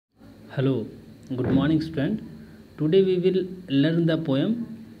Hello, good morning student. Today we will learn the poem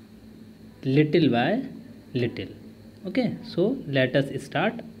Little by Little. Okay, so let us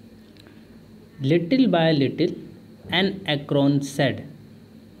start. Little by little, an acorn said,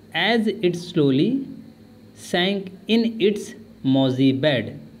 as it slowly sank in its mossy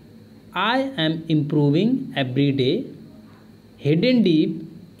bed. I am improving every day, hidden deep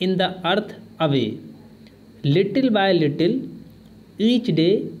in the earth away. Little by little, each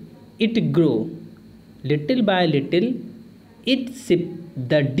day it grow. Little by little, it sip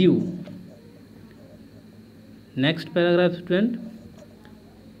the dew. Next paragraph, student.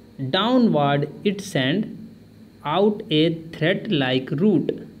 Downward it sent out a thread-like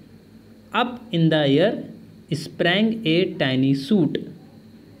root. Up in the air sprang a tiny shoot.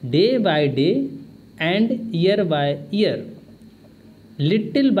 Day by day and year by year,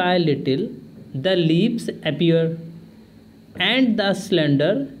 little by little, the leaves appear, and the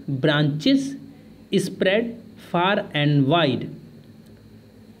slender branches spread far and wide,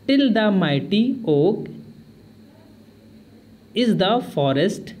 till the mighty oak is the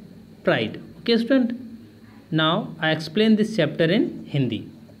forest pride. Okay, student. Now I explain this chapter in Hindi.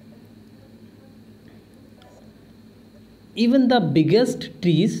 Even the biggest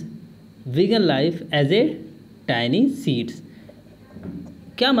trees begin life as a tiny seeds.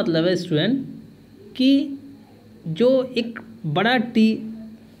 क्या मतलब है student कि जो एक बड़ा tree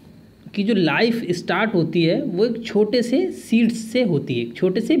की जो life start होती है वो एक छोटे से सीड्स से होती है, एक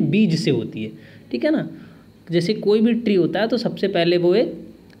छोटे से बीज से होती है, ठीक है ना। जैसे कोई भी ट्री होता है तो सबसे पहले वो एक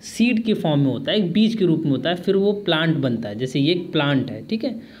सीड के फॉर्म में होता है, एक बीज के रूप में होता है, फिर वो प्लांट बनता है। जैसे ये एक प्लांट है, ठीक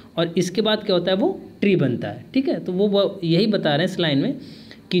है, और इसके बाद क्या होता है, वो ट्री बनता है, ठीक है। तो वो यही बता रहे हैं इस लाइन में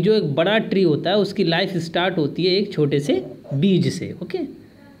कि जो एक बड़ा ट्री होता है उसकी लाइफ स्टार्ट होती है एक छोटे से बीज से। Okay,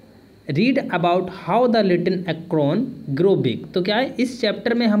 read about how the little Ekron grow big. तो क्या है, इस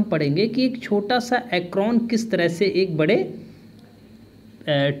चैप्टर में हम पढ़ेंगे कि एक छोटा सा एक्रोन किस तरह से एक बड़े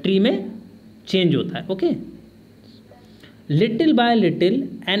ट्री में चेंज होता है। Okay, little bye little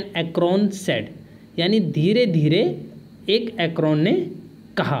N Ekron said, यानी धीरे धीरे एक एक्रोन ने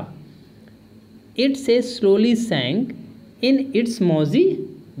कहा। इट से स्लोली सैंक इन इट्स मॉजी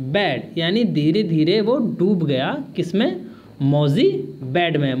बेड, यानी धीरे धीरे वो डूब गया किसमें, मॉजी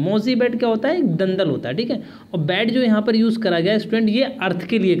बेड में। मॉजी बेड क्या होता है, एक दंदल होता है, ठीक है। और बेड जो यहाँ पर यूज़ करा गया है स्टूडेंट, ये अर्थ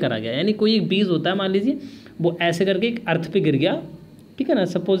के लिए करा गया है, यानी कोई एक बीज होता है, मान लीजिए वो ऐसे करके एक अर्थ पे गिर गया, ठीक है ना।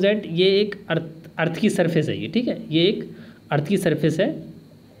 सपोज दैट ये एक अर्थ की सरफेस है, ये ठीक है, ये एक अर्थ की सरफेस है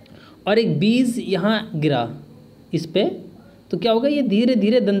और एक बीज यहाँ गिरा इस पे, तो क्या होगा, ये धीरे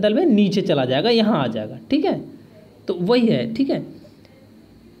धीरे दंदल में नीचे चला जाएगा, यहाँ आ जाएगा, ठीक है। तो वही है, ठीक है।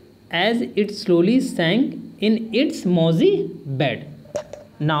 As it slowly सैंक in its मॉजी bed,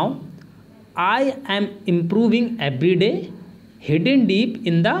 now I am improving every day, hidden deep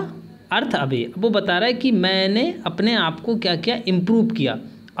in the earth away. अब वो बता रहा है कि मैंने अपने आप को क्या क्या इम्प्रूव किया।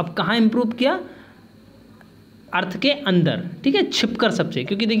 अब कहाँ इम्प्रूव किया, अर्थ के अंदर, ठीक है, छिपकर सबसे।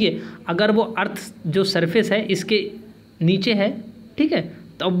 क्योंकि देखिए अगर वो अर्थ जो सरफेस है इसके नीचे है, ठीक है,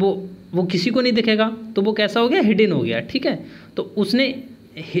 तो अब वो किसी को नहीं दिखेगा, तो वो कैसा हो गया, हिडन हो गया, ठीक है। तो उसने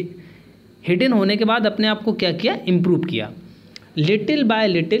हिडन होने के बाद अपने आप को क्या किया, इम्प्रूव किया। Little bye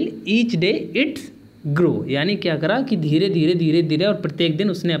little each day it's grow, यानी क्या करा कि धीरे धीरे धीरे धीरे और प्रत्येक दिन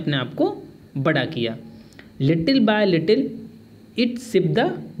उसने अपने आप को बड़ा किया। Little bye little it SIP the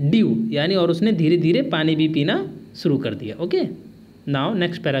due, यानी और उसने धीरे धीरे पानी भी पीना शुरू कर दिया। Okay, now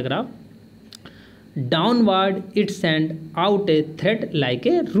next paragraph. Downward it send out A thread like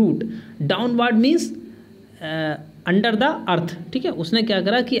a root. Downward means under the earth, ठीक है। उसने क्या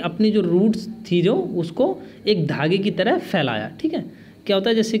करा कि अपनी जो रूट्स थी जो उसको एक धागे की तरह फैलाया, ठीक है। क्या होता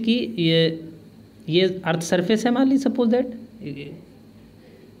है, जैसे कि ये अर्थ सरफेस है, मान ली सपोज दैट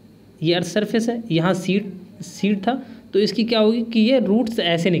ये अर्थ सरफेस है, यहाँ सीड था, तो इसकी क्या होगी कि ये रूट्स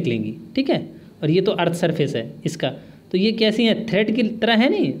ऐसे निकलेंगी, ठीक है। और ये तो अर्थ सरफेस है इसका, तो ये कैसी है, थ्रेड की तरह है,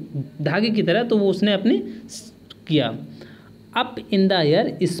 नहीं धागे की तरह। तो वो उसने अपने किया। Up in the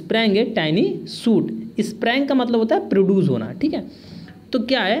air sprang a tiny suit. Sprang का मतलब होता है प्रोड्यूस होना, ठीक है। तो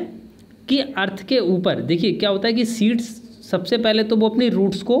क्या है कि अर्थ के ऊपर देखिए क्या होता है कि सीड्स सबसे पहले तो वो अपनी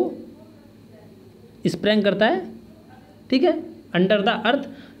रूट्स को स्प्रैंग करता है, ठीक है, अंडर द अर्थ।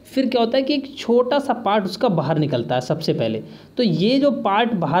 फिर क्या होता है कि एक छोटा सा पार्ट उसका बाहर निकलता है सबसे पहले। तो ये जो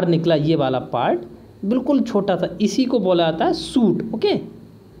पार्ट बाहर निकला, ये वाला पार्ट बिल्कुल छोटा सा, इसी को बोला जाता है सूट। ओके,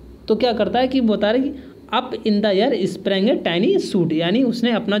 तो क्या करता है कि बता रहे कि up in the air sprang a tiny suit, यानी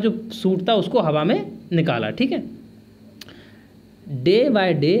उसने अपना जो सूट था उसको हवा में निकाला, ठीक है। Day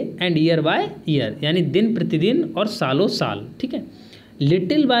by day and year by year, यानी दिन प्रतिदिन और सालों साल, ठीक है।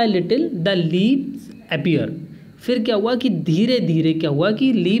 Little bye little the leaves appear, फिर क्या हुआ कि धीरे धीरे क्या हुआ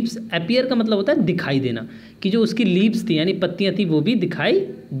कि लीव्स अपीयर का मतलब होता है दिखाई देना, कि जो उसकी लीव्स थी यानी पत्तियां थी वो भी दिखाई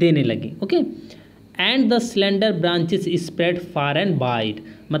देने लगी। Okay, and the slender branches spread far and wide,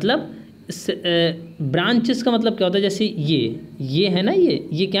 मतलब ब्रांचेस का मतलब क्या होता है, जैसे ये है ना,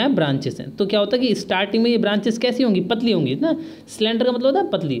 ये क्या है, ब्रांचेस हैं। तो क्या होता है कि स्टार्टिंग में ये ब्रांचेस कैसी होंगी, पतली होंगी ना, स्लेंडर का मतलब होता है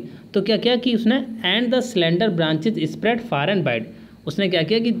पतली। तो क्या किया कि उसने and the slender branches spread far and wide, उसने क्या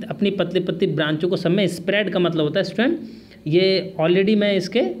किया कि अपनी पतली पतली ब्रांचों को सब में, स्प्रेड का मतलब होता है स्टूडेंट, ये ऑलरेडी मैं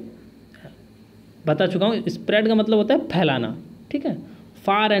इसके बता चुका हूँ, स्प्रेड का मतलब होता है फैलाना, ठीक है।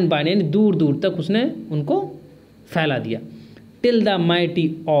 फार एंड वाइड यानी दूर दूर तक उसने उनको फैला दिया। टिल द माइटी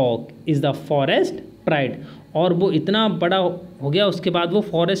ऑक इज़ द फॉरेस्ट प्राइड, और वो इतना बड़ा हो गया, उसके बाद वो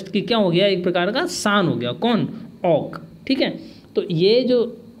फॉरेस्ट की क्या हो गया, एक प्रकार का शान हो गया। कौन? ऑक, ठीक है। तो ये जो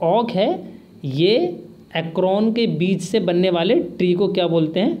ऑक है ये एक्रोन के बीज से बनने वाले ट्री को क्या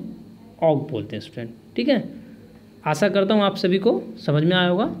बोलते हैं, ऑक बोलते हैं स्टूडेंट, ठीक है। आशा करता हूँ आप सभी को समझ में आया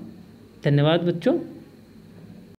होगा। धन्यवाद बच्चों।